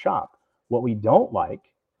and shop. What we don't like,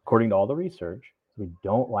 according to all the research, we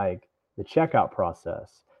don't like the checkout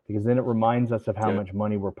process, because then it reminds us of how yeah, much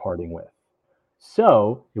money we're parting with.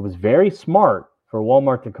 So it was very smart for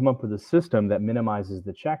Walmart to come up with a system that minimizes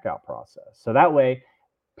the checkout process. So that way,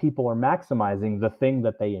 people are maximizing the thing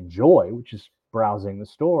that they enjoy, which is browsing the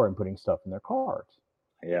store and putting stuff in their carts.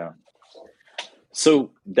 yeah.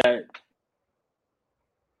 So that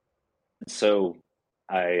so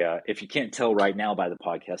if you can't tell right now by the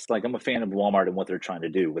podcast, like I'm a fan of Walmart and what they're trying to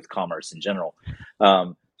do with commerce in general.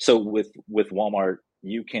 So with Walmart,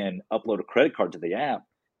 you can upload a credit card to the app,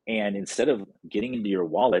 and instead of getting into your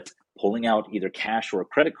wallet, pulling out either cash or a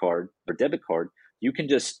credit card or debit card, you can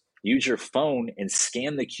just use your phone and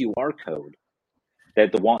scan the QR code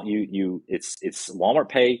that the it's Walmart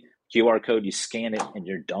Pay QR code. You scan it and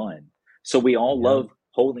you're done. So we all Yeah. love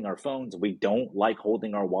holding our phones. We don't like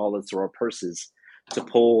holding our wallets or our purses to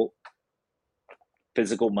pull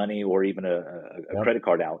physical money or even a Yep. credit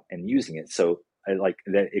card out and using it. So I like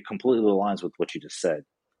that. It completely aligns with what you just said.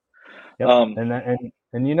 Yep. Um, And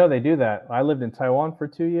they do that. I lived in Taiwan for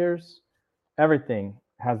 2 years. Everything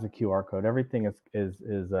has a QR code. Everything is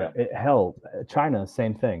yeah, it held. China,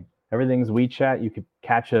 same thing. Everything's WeChat. You could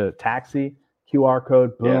catch a taxi, QR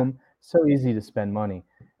code, yeah. boom. So easy to spend money,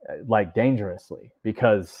 like dangerously,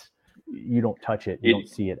 because you don't touch it, you You don't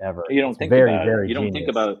see it ever. you don't It's think very, about it. very genius.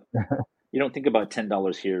 You don't think about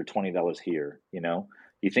 $10 here, $20 here.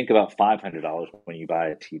 You think about $500 when you buy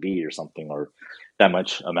a TV or something, or that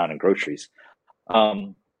much amount in groceries. I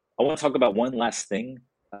want to talk about one last thing,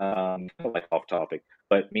 like off topic,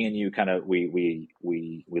 but me and you kind of we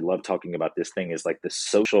love talking about this thing is like the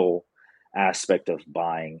social aspect of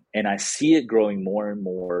buying, and I see it growing more and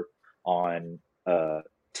more on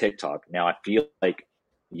TikTok. Now I feel like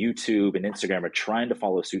YouTube and Instagram are trying to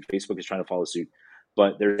follow suit. Facebook is trying to follow suit,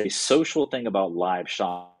 but there's a social thing about live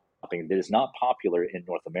shopping that is not popular in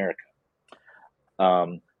North America.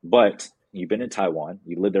 But you've been in Taiwan,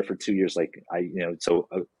 you lived there for 2 years, like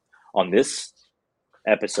on this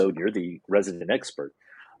episode, you're the resident expert.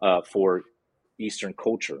 for Eastern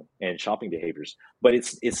culture and shopping behaviors. But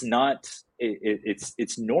it's not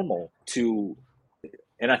it's normal to,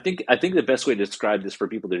 and I think the best way to describe this for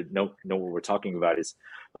people to know what we're talking about is,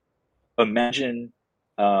 imagine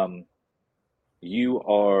um, you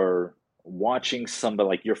are watching somebody,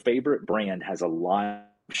 like your favorite brand has a live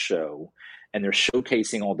show, and they're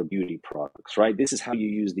showcasing all the beauty products, right? This is how you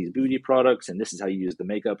use these beauty products, and this is how you use the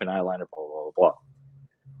makeup and eyeliner, blah blah blah.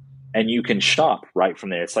 And you can shop right from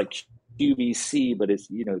there. It's like QVC, but it's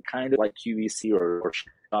kind of like QVC or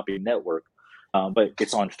Shopping Network, but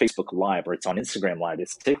it's on Facebook Live, or it's on Instagram Live,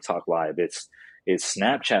 it's TikTok Live, it's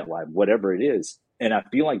Snapchat Live, whatever it is. And I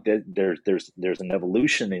feel like that there's an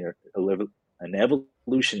evolution there, an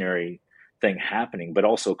evolutionary thing happening, but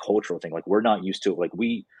also a cultural thing. Like we're not used to it. Like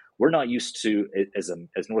we're not used to it as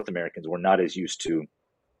North Americans. We're not as used to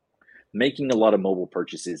making a lot of mobile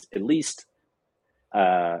purchases. At least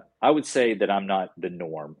I would say that I'm not the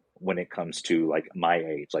norm when it comes to like my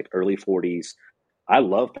age, like early 40s. I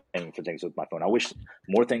love paying for things with my phone. I wish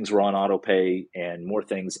more things were on auto pay, and more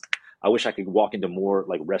things. I wish I could walk into more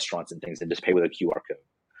like restaurants and things and just pay with a QR code.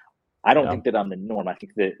 I don't Yeah. think that I'm the norm. I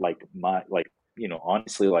think that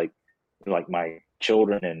honestly, like my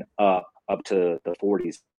children and up to the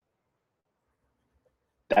 40s,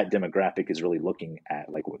 that demographic is really looking at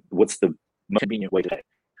like what's the most convenient way to pay.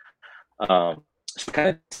 So kind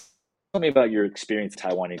of tell me about your experience in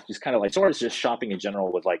Taiwan, and just kind of like, as far as just shopping in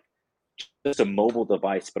general, with like just a mobile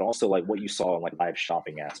device, but also like what you saw in like live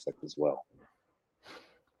shopping aspect as well.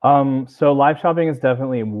 So live shopping is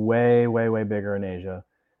definitely way, way, way bigger in Asia.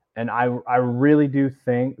 And I really do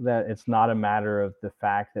think that it's not a matter of the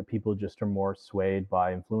fact that people just are more swayed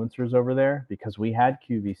by influencers over there, because we had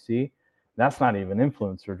QVC. That's not even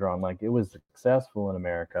influencer drawn. Like, it was successful in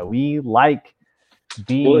America. We like Well, it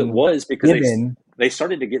being was because given. they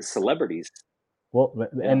started to get celebrities. Well,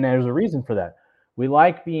 Yeah, and there's a reason for that. We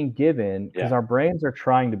like being given because yeah, our brains are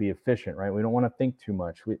trying to be efficient, right? We don't want to think too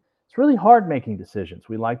much. It's really hard making decisions.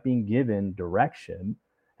 We like being given direction,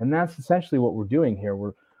 and that's essentially what we're doing here.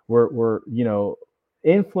 We're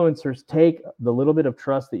influencers take the little bit of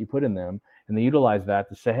trust that you put in them, and they utilize that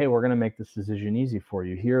to say, hey, we're going to make this decision easy for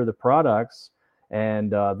you. Here are the products,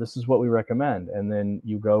 and this is what we recommend, and then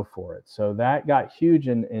you go for it. So that got huge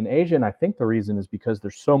in Asia, and I think the reason is because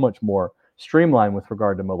there's so much more streamlined with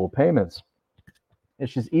regard to mobile payments.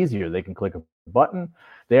 It's just easier. They can click a button.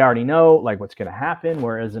 They already know like what's going to happen.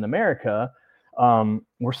 Whereas in America,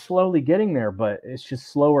 we're slowly getting there, but it's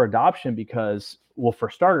just slower adoption because, well, for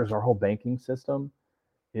starters, our whole banking system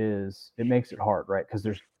it makes it hard, right? Because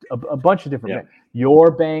there's a bunch of different yeah, banks. Your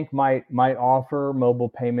bank might offer mobile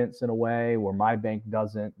payments in a way where my bank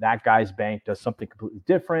doesn't. That guy's bank does something completely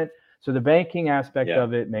different. So the banking aspect yeah,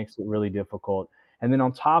 of it makes it really difficult. And then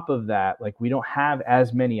on top of that, like, we don't have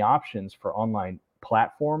as many options for online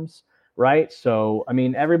platforms, right? So I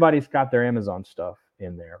mean, everybody's got their Amazon stuff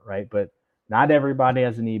in there, right? But not everybody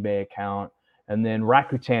has an eBay account. And then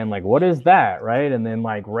Rakuten, like, what is that, right? And then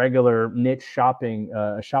like regular niche shopping,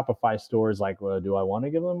 Shopify stores, like, well, do I want to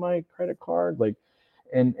give them my credit card? Like,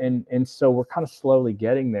 and so we're kind of slowly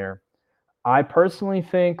getting there. I personally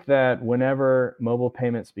think that whenever mobile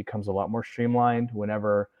payments becomes a lot more streamlined,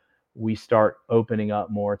 whenever we start opening up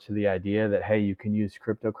more to the idea that, hey, you can use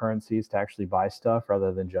cryptocurrencies to actually buy stuff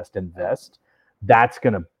rather than just invest, that's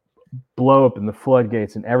going to blow up in the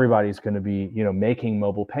floodgates, and everybody's going to be making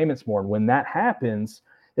mobile payments more. And when that happens,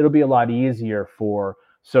 it'll be a lot easier for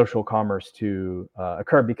social commerce to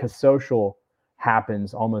occur, because social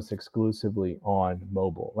happens almost exclusively on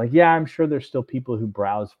mobile. Like, yeah, I'm sure there's still people who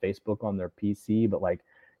browse Facebook on their PC, but like,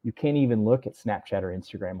 you can't even look at Snapchat or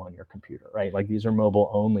Instagram on your computer, right? Like, these are mobile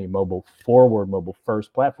only, mobile forward, mobile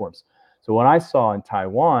first platforms. So what I saw in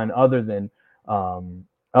Taiwan, other than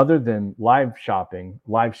live shopping,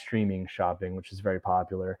 live streaming shopping, which is very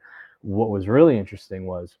popular, what was really interesting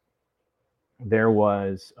was there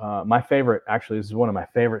was my favorite, actually, this is one of my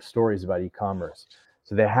favorite stories about e-commerce.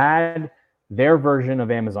 So they had their version of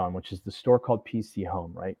Amazon, which is the store called PC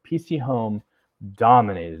Home, right? PC Home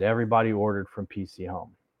dominated. Everybody ordered from PC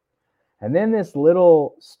Home. And then this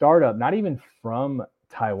little startup, not even from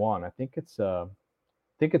Taiwan, I think it's a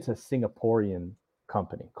Singaporean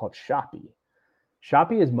company called Shopee.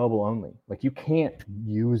 Shopee is mobile only. Like, you can't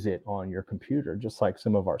use it on your computer, just like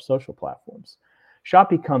some of our social platforms.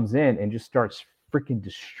 Shopee comes in and just starts freaking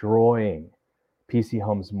destroying PC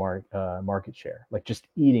Home's market share, like just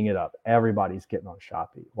eating it up. Everybody's getting on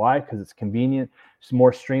Shopee. Why? Because it's convenient, it's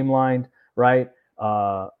more streamlined, right?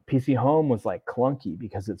 PC Home was like clunky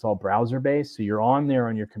because it's all browser based. So you're on there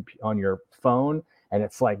on your phone, and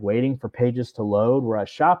it's like waiting for pages to load, whereas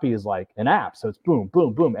Shopee is like an app. So it's boom,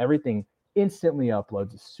 boom, boom. Everything instantly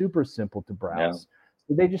uploads. It's super simple to Yeah. browse.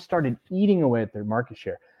 So they just started eating away at their market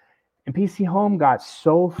share. And PC Home got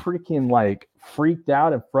so freaking like freaked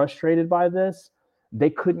out and frustrated by this, they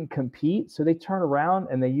couldn't compete. So they turn around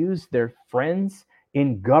and they use their friends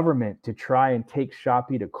in government to try and take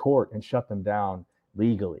Shopee to court and shut them down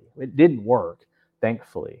legally. It didn't work,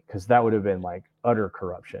 thankfully, because that would have been like utter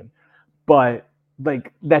corruption. But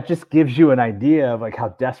like that just gives you an idea of like how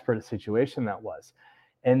desperate a situation that was.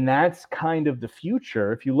 And that's kind of the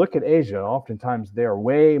future. If you look at Asia, oftentimes they're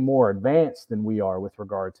way more advanced than we are with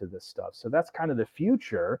regard to this stuff. So that's kind of the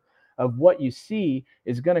future of what you see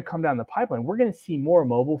is going to come down the pipeline. We're going to see more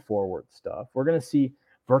mobile forward stuff. We're going to see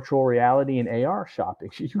virtual reality and AR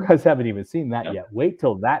shopping. You guys haven't even seen that yet. Wait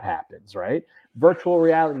till that happens, right? Virtual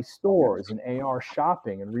reality stores and AR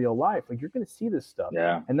shopping in real life. Like you're going to see this stuff.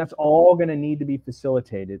 Yeah. And that's all going to need to be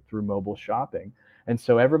facilitated through mobile shopping. And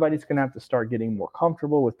so everybody's going to have to start getting more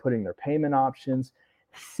comfortable with putting their payment options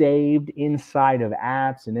saved inside of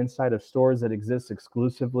apps and inside of stores that exist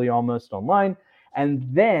exclusively almost online. And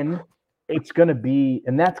then it's going to be,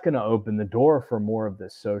 and that's going to open the door for more of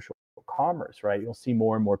this social commerce, right? You'll see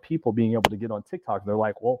more and more people being able to get on TikTok. They're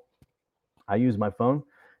like, well, I use my phone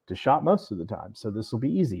to shop most of the time. So this will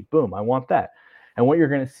be easy. Boom, I want that. And what you're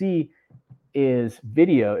going to see is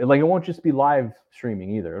video. Like it won't just be live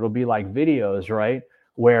streaming either. It'll be like videos, right?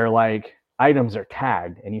 Where like items are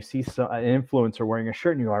tagged and you see an influencer wearing a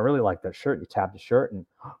shirt and you go, I really like that shirt. You tap the shirt and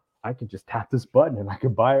I can just tap this button and I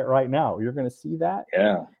can buy it right now. You're going to see that.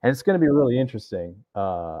 Yeah. And it's going to be really interesting.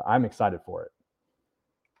 I'm excited for it.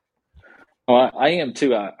 Well, I am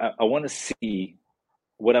too. I want to see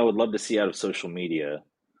what I would love to see out of social media.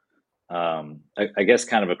 I guess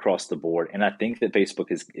kind of across the board. And I think that Facebook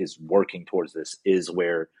is working towards this, is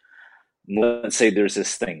where, let's say there's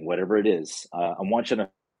this thing, whatever it is, I'm watching a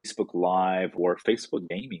Facebook Live or Facebook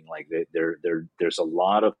gaming. Like there's a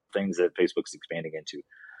lot of things that Facebook's expanding into.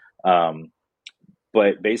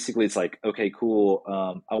 But basically it's like, okay, cool.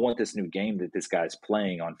 I want this new game that this guy's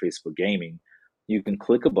playing on Facebook gaming. You can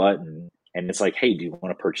click a button and it's like, hey, do you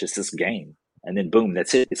want to purchase this game? And then boom,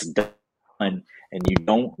 that's it. It's done. And you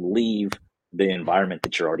don't leave the environment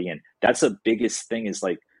that you're already in. That's the biggest thing, is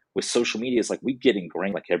like with social media, is like we get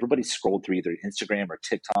ingrained, like everybody scrolled through either Instagram or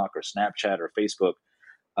TikTok or Snapchat or Facebook.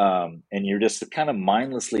 And you're just kind of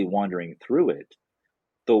mindlessly wandering through it.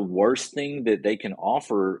 The worst thing that they can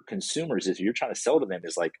offer consumers, if you're trying to sell to them,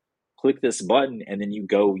 is like, click this button and then you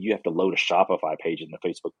have to load a Shopify page in the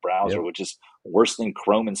Facebook browser, Yep. which is worse than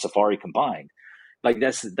Chrome and Safari combined. Like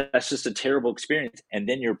that's just a terrible experience. And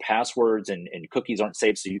then your passwords and cookies aren't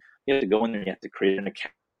safe. So you have to go in there and you have to create an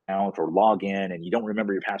account or log in and you don't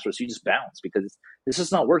remember your password. So you just bounce because this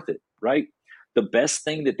is not worth it, right? The best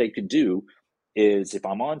thing that they could do is, if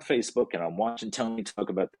I'm on Facebook and I'm watching Tony talk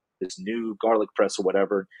about this new garlic press or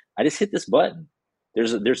whatever, I just hit this button.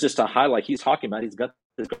 There's just a highlight he's talking about. He's got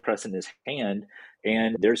this garlic press in his hand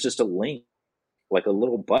and there's just a link, like a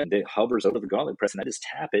little button that hovers over the garlic press, and I just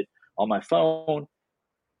tap it on my phone,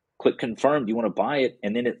 click confirm, do you want to buy it?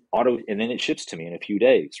 And then it ships to me in a few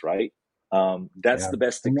days, right? That's the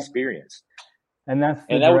best experience. And that's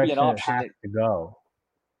the and that would be an direction it option has to go.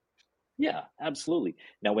 Yeah, absolutely.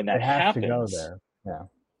 Now, when that It has to go happens, there. Yeah.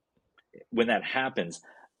 when that happens,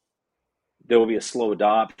 there will be a slow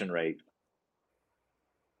adoption rate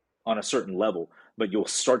on a certain level, but you'll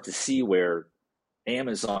start to see where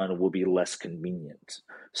Amazon will be less convenient.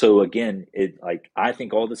 So again, I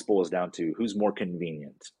think all this boils down to who's more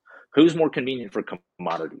convenient. Who's more convenient for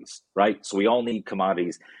commodities, right? So we all need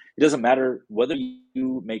commodities. It doesn't matter whether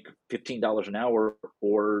you make $15 an hour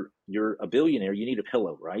or you're a billionaire, you need a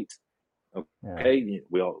pillow, right? Okay,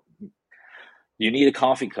 yeah. You need a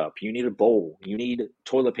coffee cup, you need a bowl, you need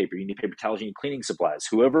toilet paper, you need paper towels, you need cleaning supplies.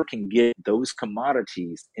 Whoever can get those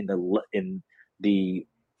commodities in the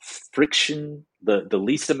friction, the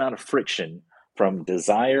least amount of friction from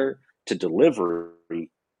desire to delivery,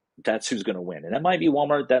 that's who's going to win. And that might be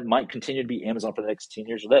Walmart, that might continue to be Amazon for the next 10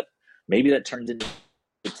 years, or that maybe that turns into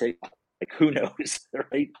TikTok. Like, who knows,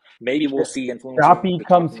 right? Maybe we'll see influencers Shopee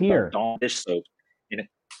comes here, Dawn dish soap,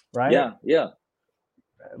 right? Yeah.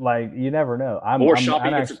 Like, you never know. I'm actually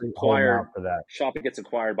holding out for that. Shopee gets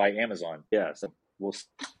acquired by Amazon. Yeah, so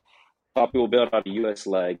Shopee will build out a U.S.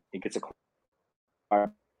 leg. It gets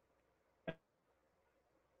acquired.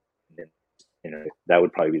 That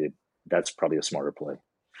would probably that's probably a smarter play.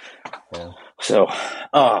 Yeah. So,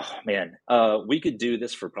 oh man, we could do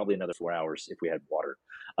this for probably another 4 hours if we had water.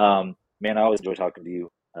 Man, I always enjoy talking to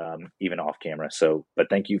you, even off camera. So, but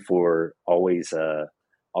thank you for always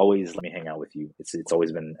always let me hang out with you. It's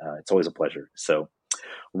always been it's always a pleasure. So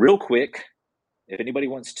real quick, if anybody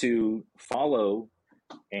wants to follow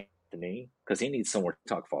Anthony, because he needs some more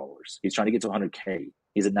TikTok followers, he's trying to get to 100K.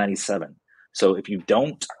 He's at 97. So if you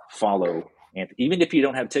don't follow Anthony, even if you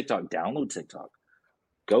don't have TikTok, download TikTok.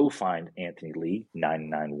 Go find Anthony Lee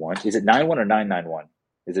 991. Is it 91 or 991?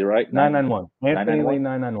 Is it right? 991. Anthony Lee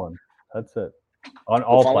 991. That's it. On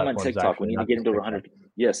all follow him on platforms, TikTok. actually, We need to not get just into 100.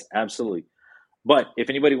 Yes, absolutely. But if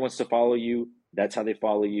anybody wants to follow you, that's how they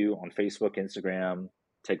follow you on Facebook, Instagram,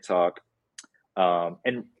 TikTok.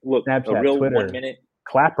 And look, a Snapchat, real Twitter. 1 minute.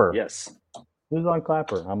 Clapper. Yes. Who's on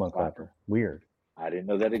Clapper? I'm on Clapper. Weird. I didn't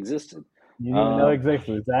know that existed. You didn't even know it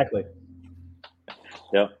existed. Exactly.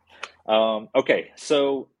 Yep. Okay.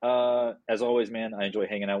 So, as always, man, I enjoy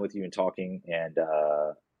hanging out with you and talking, and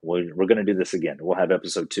we're going to do this again. We'll have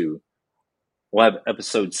episode 2. We'll have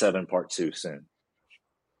episode 7, part 2 soon.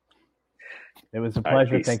 It was a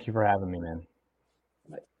pleasure. Right, thank you for having me, man.